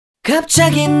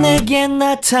갑자기 내게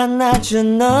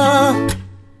나타나준 너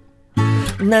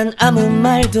난 아무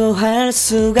말도 할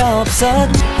수가 없어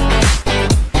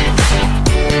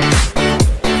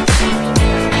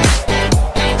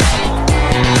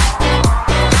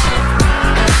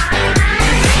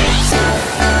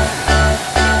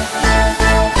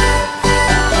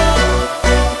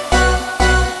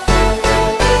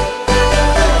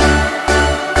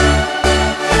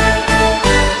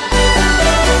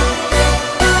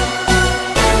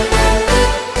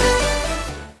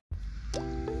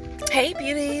Hey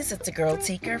beauties, it's a Girl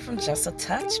Tika from Just a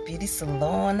Touch Beauty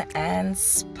Salon and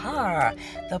Spa,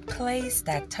 the place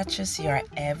that touches your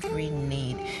every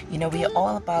need. You know, we are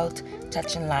all about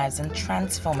touching lives and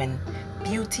transforming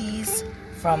beauties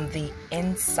from the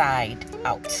inside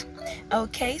out.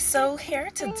 Okay, so here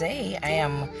today I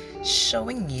am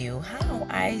showing you how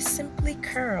I simply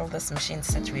curl this Machaine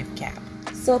set weave cap.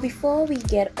 So before we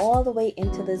get all the way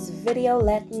into this video,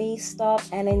 let me stop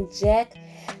and inject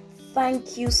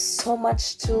thank you so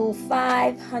much to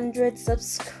 500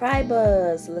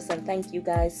 subscribers. Listen, thank you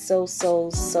guys so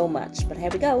much. But here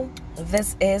we go.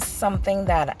 This is something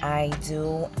that I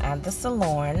do at the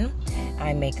salon.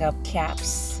 I make up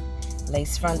caps,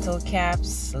 lace frontal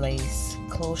caps, lace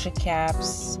closure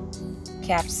caps,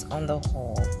 caps on the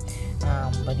whole.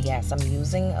 But yes, I'm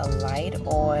using a light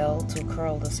oil to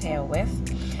curl this hair with,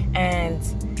 and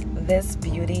this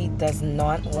beauty does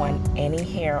not want any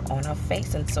hair on her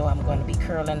face, and so I'm going to be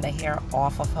curling the hair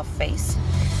off of her face.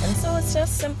 And so it's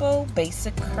just simple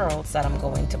basic curls that I'm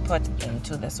going to put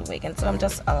into this wig, and so I'm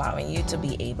just allowing you to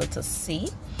be able to see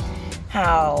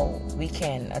how we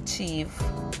can achieve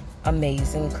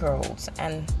amazing curls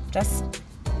and just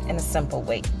in a simple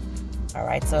way. All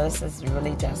right, so this is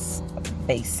really just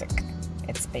basic.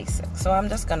 It's basic. So I'm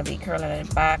just going to be curling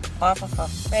it back off of her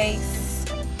face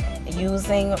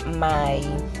using my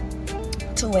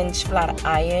 2-inch flat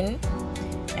iron,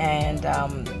 and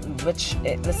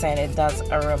listen, it does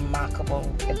a remarkable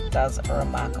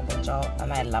job,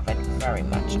 and I love it very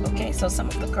much. Okay, so some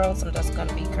of the curls I'm just going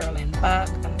to be curling back,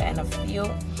 and then a few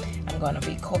I'm going to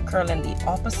be curling the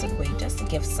opposite way just to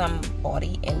give some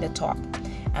body in the top,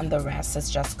 and the rest is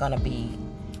just going to be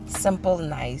simple,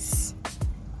 nice,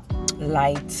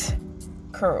 light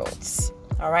curls.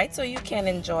 Alright, so you can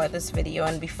enjoy this video.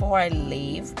 And before I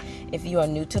leave, if you are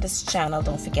new to this channel,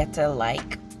 don't forget to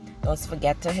like, don't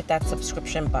forget to hit that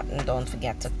subscription button, don't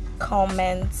forget to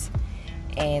comment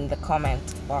in the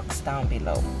comment box down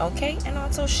below, okay? And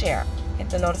also share, hit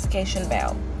the notification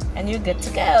bell, and you're good to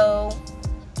go.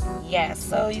 Yes,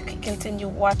 so you can continue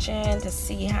watching to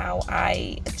see how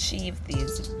I achieve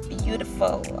these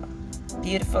beautiful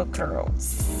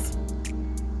curls.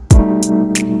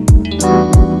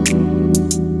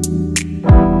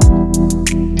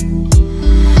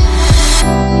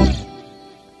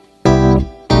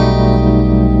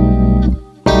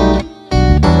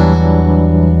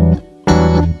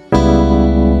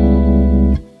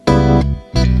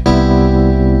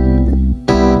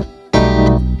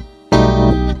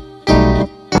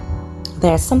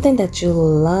 There's something that you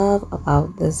love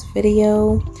about this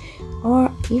video,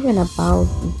 or even about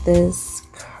this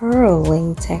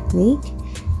curling technique,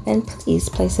 then please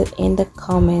place it in the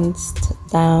comments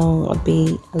down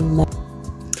below.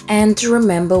 And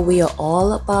remember, we are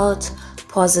all about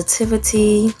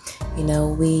positivity. You know,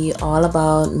 we all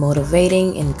about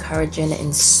motivating, encouraging,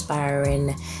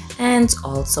 inspiring, and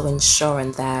also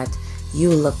ensuring that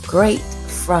you look great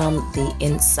from the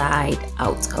inside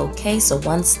out. Okay, so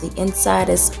once the inside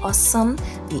is awesome,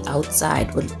 the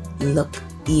outside will look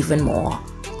even more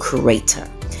greater.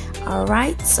 All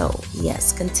right, so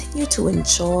yes, continue to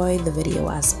enjoy the video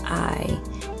as I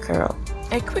curl.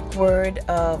 A quick word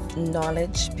of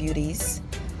knowledge, beauties,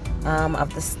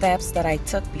 of the steps that I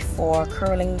took before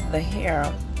curling the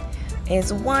hair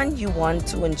is: one, you want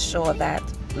to ensure that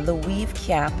the weave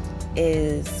cap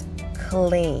is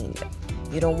cleaned.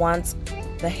 You don't want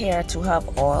the hair to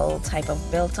have all type of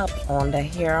built up on the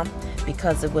hair,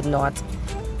 because it would not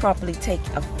properly take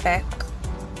effect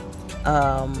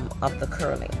of the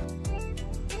curling.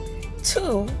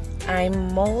 Two, I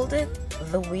molded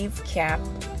the weave cap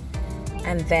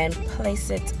and then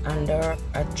place it under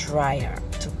a dryer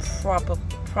to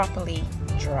properly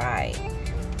dry.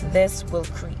 This will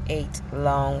create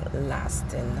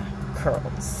long-lasting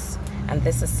curls, and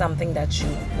this is something that you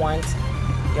want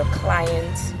your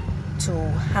client to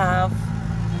have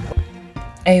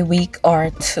a week or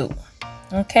two.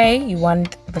 Okay, you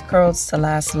want the curls to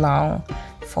last long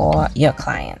for your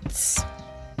clients.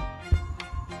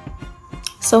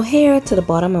 So here to the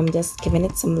bottom, I'm just giving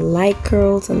it some light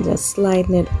curls and just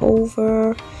sliding it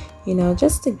over you know,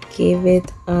 just to give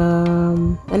it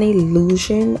an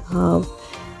illusion of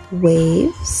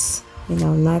waves, you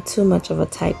know, not too much of a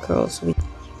tight curls.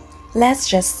 Let's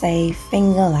just say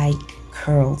finger-like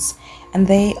curls, and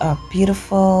they are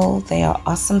beautiful, they are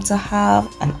awesome to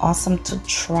have and awesome to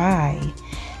try.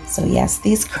 So yes,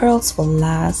 these curls will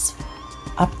last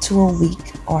up to a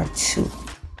week or two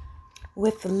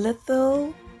with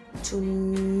little to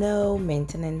no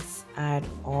maintenance at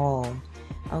all.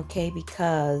 Okay,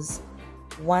 because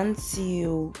once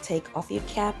you take off your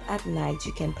cap at night,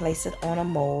 you can place it on a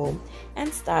mold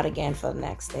and start again for the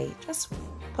next day. Just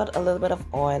put a little bit of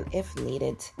oil if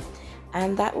needed,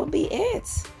 and that will be it.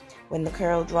 When the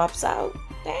curl drops out,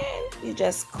 then you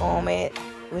just comb it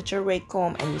with your rake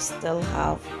comb, and you still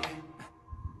have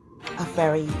a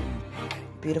very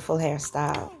beautiful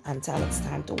hairstyle until it's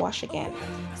time to wash again.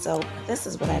 So this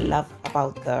is what I love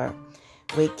about the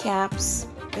wig caps.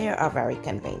 They are very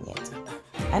convenient,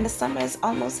 and the summer is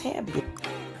almost here.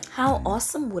 How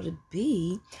awesome would it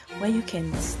be where you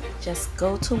can just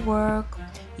go to work,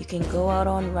 you can go out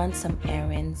on run some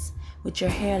errands with your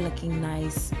hair looking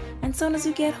nice, and as soon as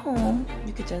you get home,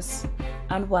 you could just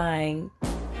unwind,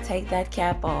 take that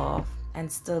cap off,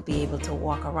 and still be able to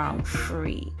walk around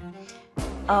free.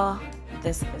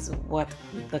 This is what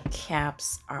the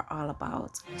caps are all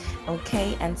about.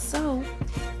 Okay, and so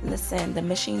listen, the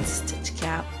machine stitch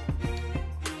cap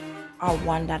are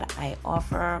one that I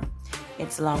offer.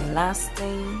 It's long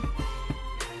lasting,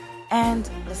 and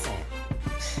listen,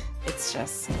 it's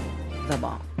just the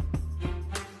bomb.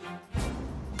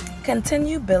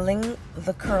 Continue building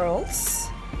the curls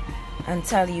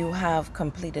until you have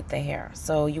completed the hair.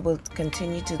 So you will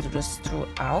continue to do this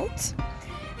throughout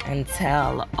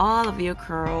until all of your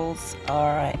curls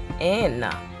are in.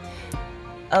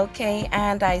 Okay,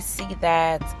 and I see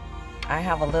that I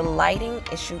have a little lighting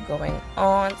issue going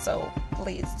on, so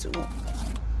please do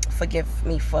forgive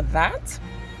me for that.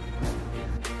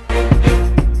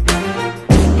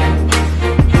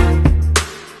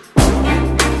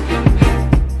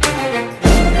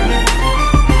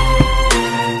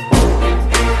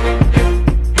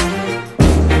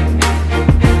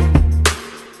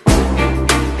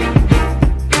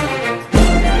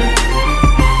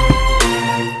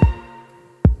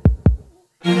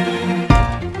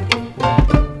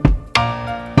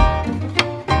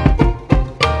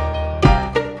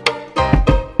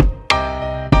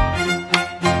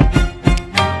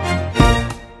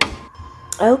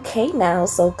 Okay, now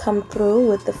so come through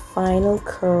with the final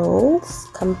curls,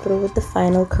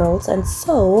 and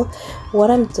so what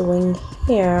I'm doing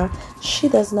here, she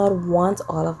does not want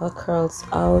all of her curls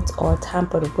out or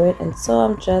tampered with, and so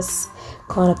I'm just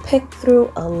gonna pick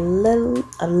through a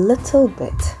little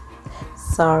bit,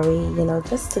 sorry, you know,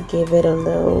 just to give it a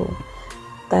little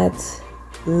that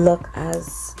look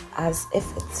as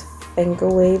if it's finger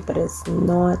wave, but it's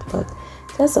not, but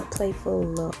just a playful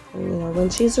look. And, you know, when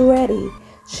she's ready,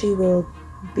 she will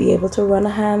be able to run a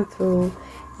hand through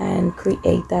and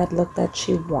create that look that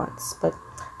she wants. But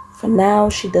for now,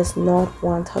 she does not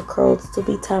want her curls to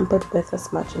be tampered with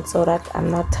as much, and so that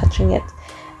I'm not touching it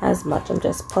as much. I'm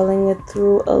just pulling it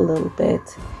through a little bit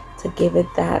to give it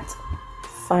that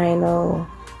final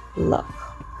look.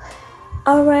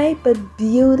 All right, but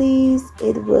beauties,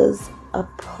 it was a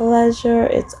pleasure.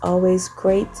 It's always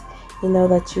great, you know,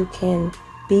 that you can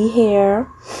be here,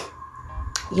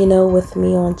 you know, with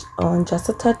me on Just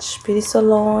a Touch Beauty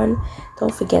Salon.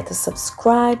 Don't forget to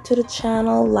subscribe to the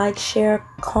channel, like, share,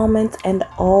 comment, and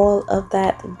all of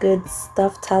that good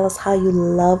stuff. Tell us how you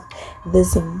love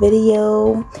this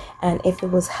video and if it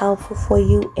was helpful for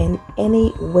you in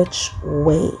any which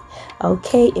way.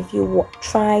 Okay, if you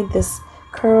tried this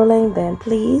curling, then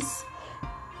please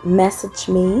message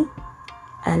me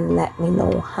and let me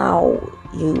know how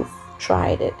you've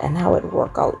tried it and how it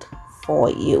worked out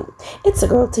for you. It's a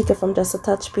Girl Tika from Just a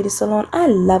Touch Beauty Salon. I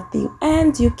love you,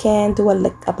 and you can do a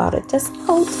lick about it. Just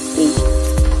out. Peace.